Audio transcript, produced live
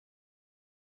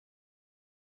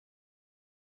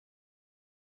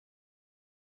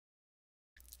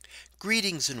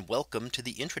Greetings and welcome to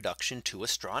the introduction to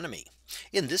astronomy.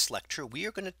 In this lecture, we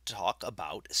are going to talk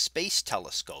about space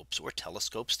telescopes or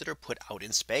telescopes that are put out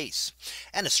in space.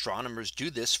 And astronomers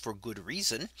do this for good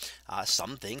reason.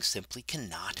 Some things simply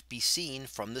cannot be seen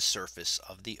from the surface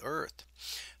of the Earth.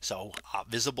 So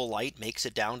visible light makes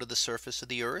it down to the surface of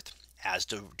the Earth, as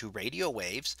do radio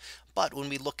waves. But when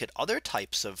we look at other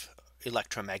types of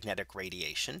electromagnetic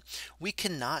radiation, we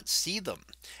cannot see them.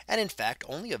 And in fact,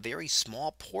 only a very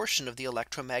small portion of the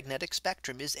electromagnetic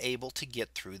spectrum is able to get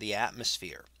through the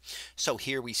atmosphere. So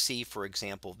here we see, for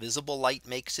example, visible light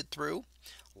makes it through.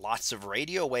 Lots of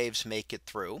radio waves make it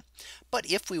through. But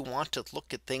if we want to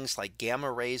look at things like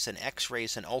gamma rays and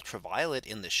X-rays and ultraviolet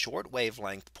in the short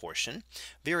wavelength portion,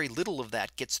 very little of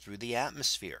that gets through the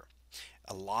atmosphere.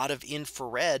 A lot of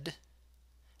infrared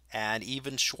and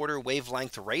even shorter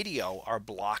wavelength radio are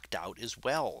blocked out as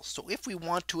well. So if we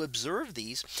want to observe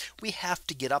these, we have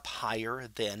to get up higher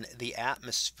than the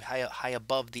atmosphere, high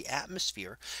above the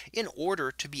atmosphere, in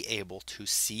order to be able to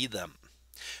see them.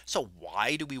 So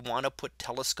why do we want to put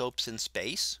telescopes in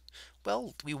space?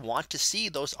 Well, we want to see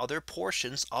those other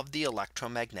portions of the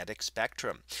electromagnetic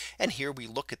spectrum. And here we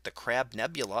look at the Crab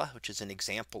Nebula, which is an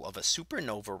example of a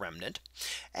supernova remnant.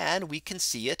 And we can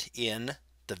see it in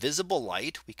the visible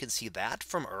light. We can see that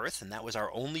from Earth, and that was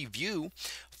our only view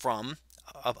from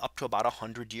up to about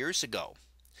 100 years ago.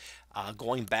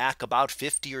 Going back about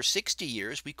 50 or 60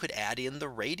 years, we could add in the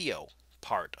radio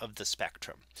part of the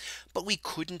spectrum, but we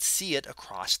couldn't see it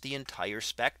across the entire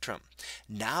spectrum.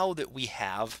 Now that we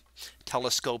have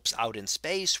telescopes out in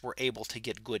space, we're able to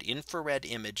get good infrared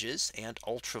images and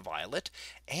ultraviolet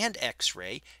and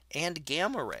X-ray and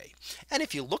gamma ray. And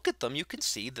if you look at them, you can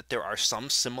see that there are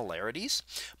some similarities,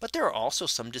 but there are also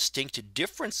some distinct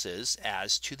differences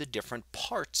as to the different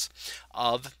parts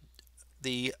of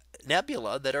the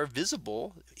nebula that are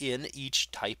visible in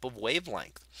each type of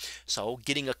wavelength. So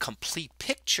getting a complete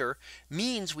picture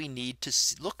means we need to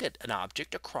look at an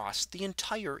object across the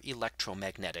entire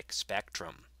electromagnetic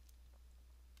spectrum.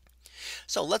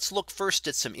 So let's look first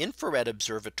at some infrared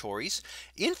observatories.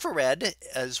 Infrared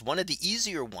is one of the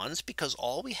easier ones because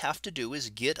all we have to do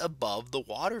is get above the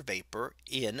water vapor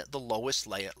in the lowest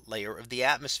layer of the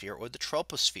atmosphere, or the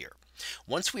troposphere.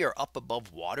 Once we are up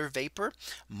above water vapor,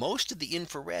 most of the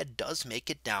infrared does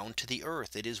make it down to the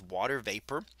Earth. It is water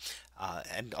vapor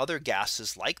and other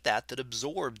gases like that that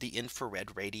absorb the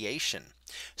infrared radiation.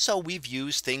 So we've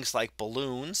used things like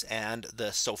balloons and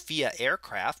the Sophia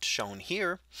aircraft shown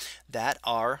here that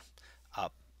are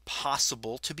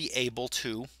possible to be able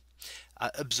to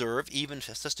observe even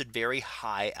just at very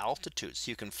high altitudes.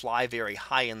 So you can fly very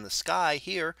high in the sky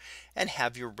here and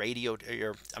have your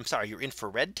your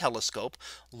infrared telescope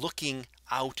looking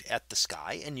out at the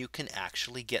sky, and you can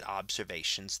actually get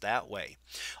observations that way.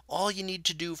 All you need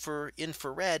to do for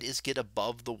infrared is get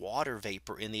above the water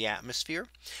vapor in the atmosphere.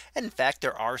 And in fact,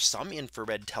 there are some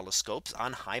infrared telescopes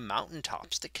on high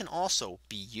mountaintops that can also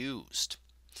be used.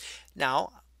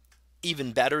 Now,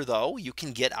 even better though, you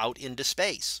can get out into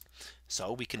space.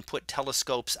 So we can put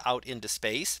telescopes out into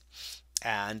space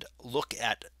and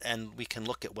we can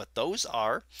look at what those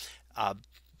are.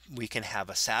 We can have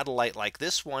a satellite like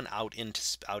this one out in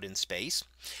space,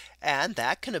 and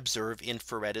that can observe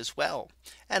infrared as well.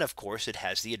 And of course, it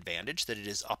has the advantage that it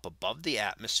is up above the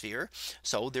atmosphere,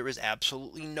 so there is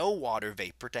absolutely no water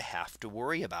vapor to have to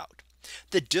worry about.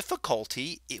 The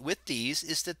difficulty with these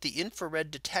is that the infrared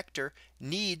detector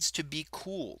needs to be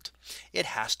cooled. It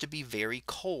has to be very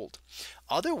cold.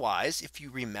 Otherwise, if you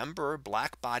remember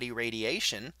black body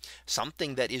radiation,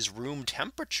 something that is room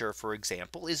temperature, for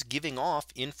example, is giving off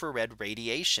infrared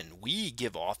radiation. We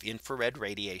give off infrared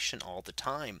radiation all the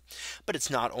time. But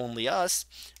it's not only us.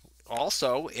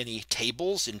 Also, any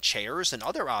tables and chairs and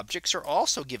other objects are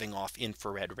also giving off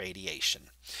infrared radiation.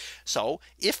 So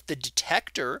if the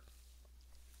detector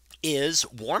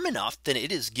is warm enough, then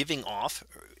it is giving off,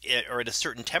 or at a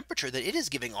certain temperature, that it is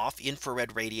giving off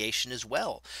infrared radiation as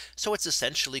well. So it's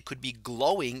essentially could be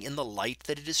glowing in the light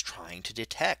that it is trying to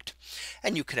detect.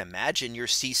 And you can imagine your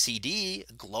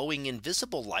CCD glowing in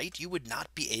visible light. You would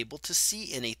not be able to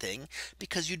see anything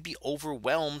because you'd be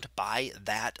overwhelmed by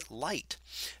that light.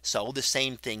 So the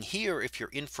same thing here. If your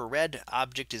infrared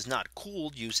object is not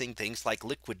cooled using things like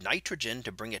liquid nitrogen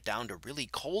to bring it down to really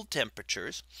cold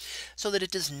temperatures, so that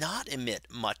it does not emit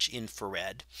much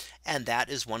infrared. And that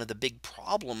is one of the big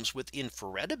problems with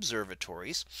infrared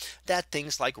observatories, that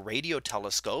things like radio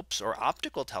telescopes or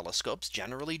optical telescopes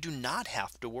generally do not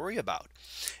have to worry about.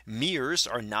 Mirrors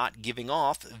are not giving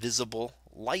off visible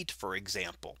light, for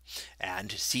example, and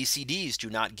CCDs do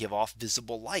not give off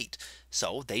visible light.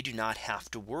 So they do not have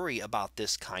to worry about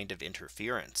this kind of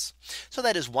interference. So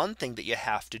that is one thing that you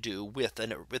have to do with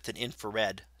an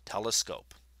infrared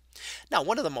telescope. Now,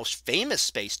 one of the most famous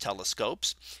space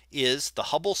telescopes is the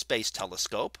Hubble Space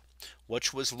Telescope,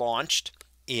 which was launched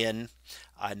in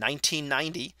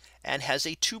 1990 and has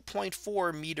a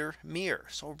 2.4-meter mirror.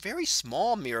 So a very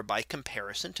small mirror by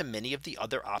comparison to many of the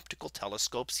other optical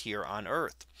telescopes here on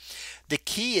Earth. The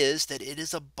key is that it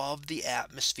is above the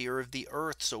atmosphere of the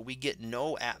Earth, so we get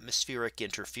no atmospheric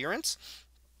interference.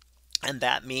 And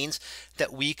that means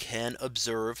that we can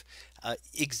observe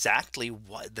exactly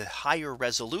what the higher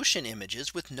resolution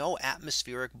images with no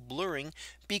atmospheric blurring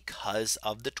because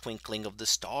of the twinkling of the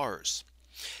stars.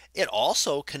 It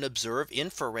also can observe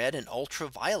infrared and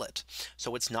ultraviolet.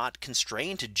 So it's not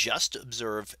constrained to just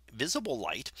observe visible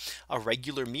light. A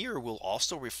regular mirror will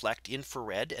also reflect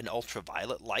infrared and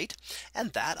ultraviolet light.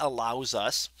 And that allows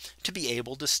us to be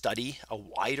able to study a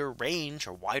wider range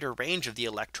of the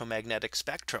electromagnetic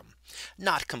spectrum.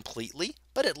 Not completely,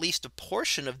 but at least a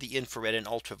portion of the infrared and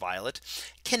ultraviolet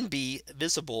can be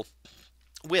visible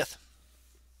with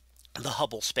the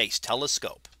Hubble Space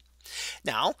Telescope.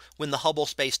 Now, when the Hubble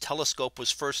Space Telescope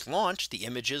was first launched, the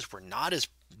images were not as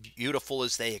beautiful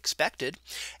as they expected.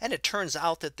 And it turns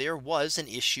out that there was an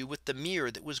issue with the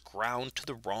mirror that was ground to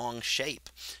the wrong shape.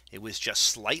 It was just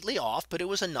slightly off, but it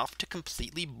was enough to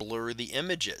completely blur the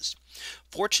images.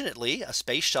 Fortunately, a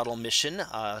space shuttle mission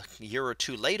a year or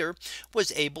two later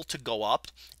was able to go up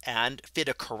and fit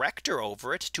a corrector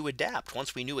over it to adapt.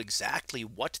 Once we knew exactly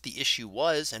what the issue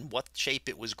was and what shape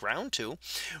it was ground to,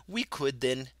 we could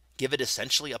then give it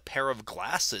essentially a pair of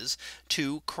glasses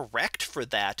to correct for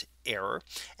that error.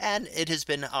 And it has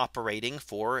been operating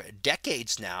for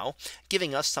decades now,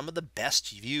 giving us some of the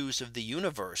best views of the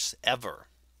universe ever.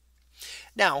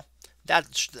 Now,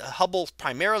 that Hubble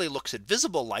primarily looks at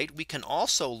visible light. We can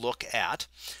also look at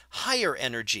higher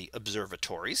energy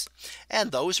observatories.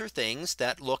 And those are things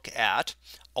that look at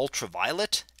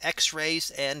ultraviolet, X-rays,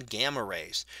 and gamma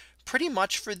rays. Pretty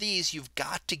much for these, you've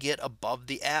got to get above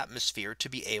the atmosphere to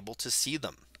be able to see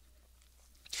them.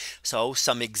 So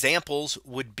some examples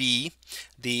would be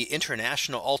the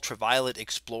International Ultraviolet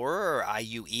Explorer, or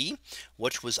IUE,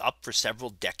 which was up for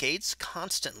several decades,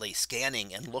 constantly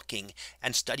scanning and looking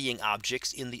and studying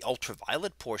objects in the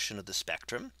ultraviolet portion of the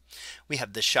spectrum. We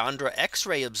have the Chandra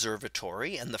X-ray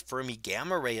Observatory and the Fermi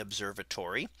Gamma Ray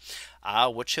Observatory,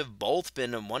 which have both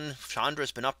been, Chandra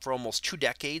has been up for almost 2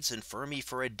 decades and Fermi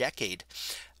for a decade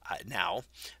now.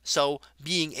 So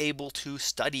being able to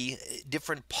study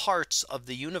different parts of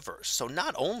the universe. So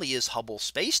not only is Hubble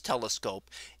Space Telescope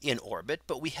in orbit,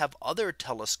 but we have other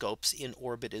telescopes in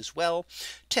orbit as well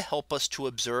to help us to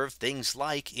observe things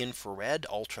like infrared,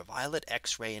 ultraviolet,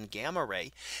 X-ray, and gamma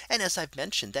ray. And as I've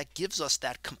mentioned, that gives us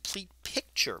that complete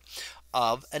picture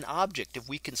of an object. If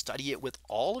we can study it with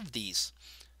all of these,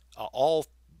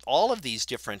 all of these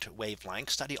different wavelengths,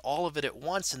 study all of it at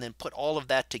once, and then put all of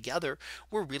that together,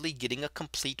 we're really getting a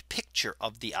complete picture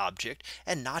of the object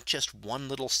and not just one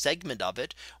little segment of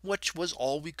it, which was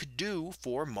all we could do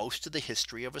for most of the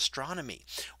history of astronomy,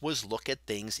 was look at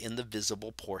things in the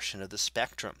visible portion of the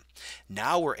spectrum.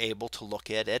 Now we're able to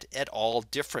look at it at all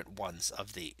different ones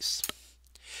of these.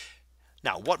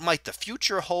 Now, what might the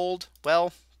future hold?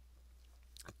 Well,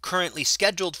 currently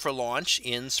scheduled for launch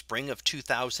in spring of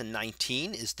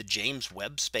 2019 is the James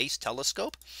Webb Space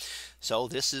Telescope. So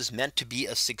this is meant to be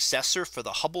a successor for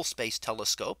the Hubble Space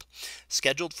Telescope,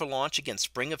 scheduled for launch again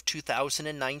spring of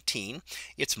 2019.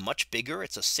 It's much bigger.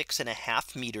 It's a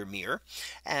 6.5 meter mirror.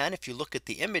 And if you look at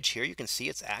the image here, you can see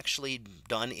it's actually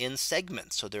done in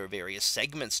segments. So there are various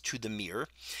segments to the mirror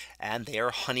and they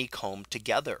are honeycombed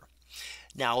together.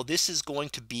 Now this is going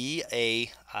to be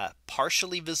a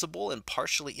partially visible and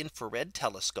partially infrared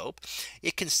telescope.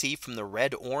 It can see from the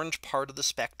red orange part of the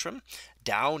spectrum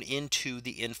down into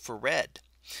the infrared.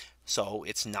 So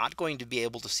it's not going to be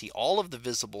able to see all of the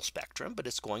visible spectrum, but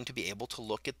it's going to be able to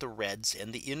look at the reds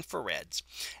and the infrareds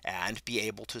and be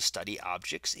able to study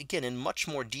objects again in much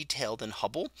more detail than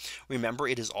Hubble. Remember,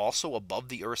 it is also above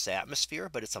the Earth's atmosphere,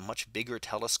 but it's a much bigger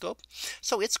telescope.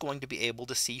 So it's going to be able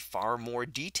to see far more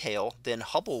detail than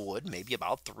Hubble would, maybe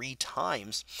about 3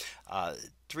 times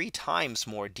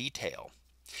more detail.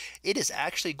 It is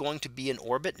actually going to be in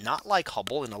orbit, not like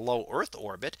Hubble in a low Earth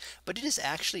orbit, but it is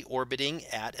actually orbiting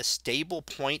at a stable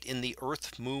point in the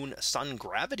Earth Moon Sun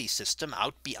gravity system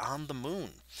out beyond the moon.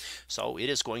 So it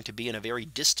is going to be in a very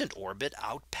distant orbit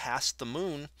out past the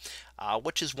moon,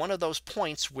 which is one of those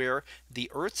points where the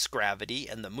Earth's gravity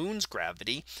and the moon's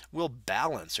gravity will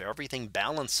balance, or everything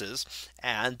balances.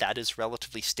 And that is a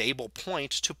relatively stable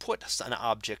point to put an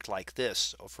object like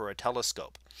this for a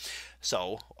telescope.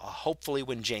 So hopefully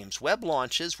when James Webb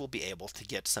launches, we'll be able to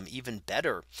get some even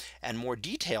better and more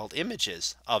detailed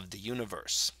images of the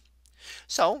universe.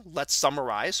 So let's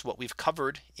summarize what we've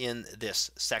covered in this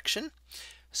section.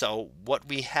 So what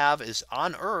we have is,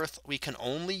 on Earth, we can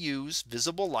only use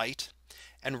visible light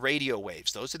and radio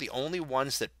waves. Those are the only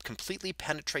ones that completely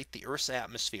penetrate the Earth's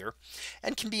atmosphere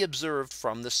and can be observed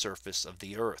from the surface of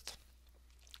the Earth.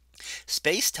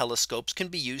 Space telescopes can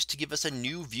be used to give us a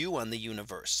new view on the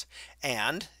universe,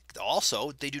 and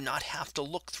also they do not have to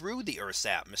look through the Earth's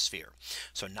atmosphere.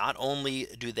 So not only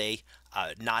do they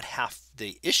not have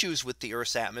the issues with the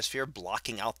Earth's atmosphere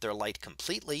blocking out their light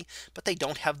completely, but they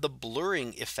don't have the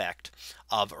blurring effect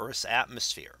of Earth's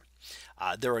atmosphere.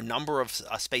 There are a number of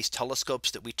space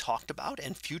telescopes that we talked about,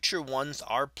 and future ones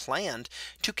are planned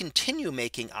to continue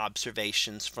making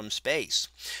observations from space.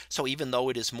 So even though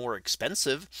it is more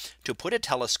expensive to put a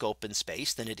telescope in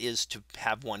space than it is to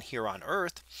have one here on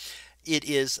Earth, it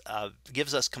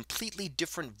gives us completely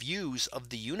different views of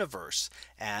the universe,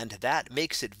 and that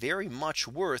makes it very much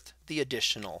worth the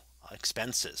additional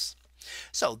expenses.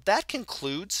 So that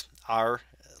concludes our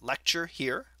lecture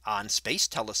here on space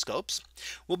telescopes.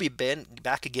 We'll be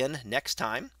back again next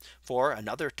time for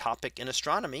another topic in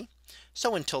astronomy.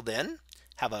 So until then,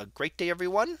 have a great day,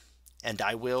 everyone, and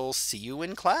I will see you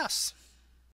in class.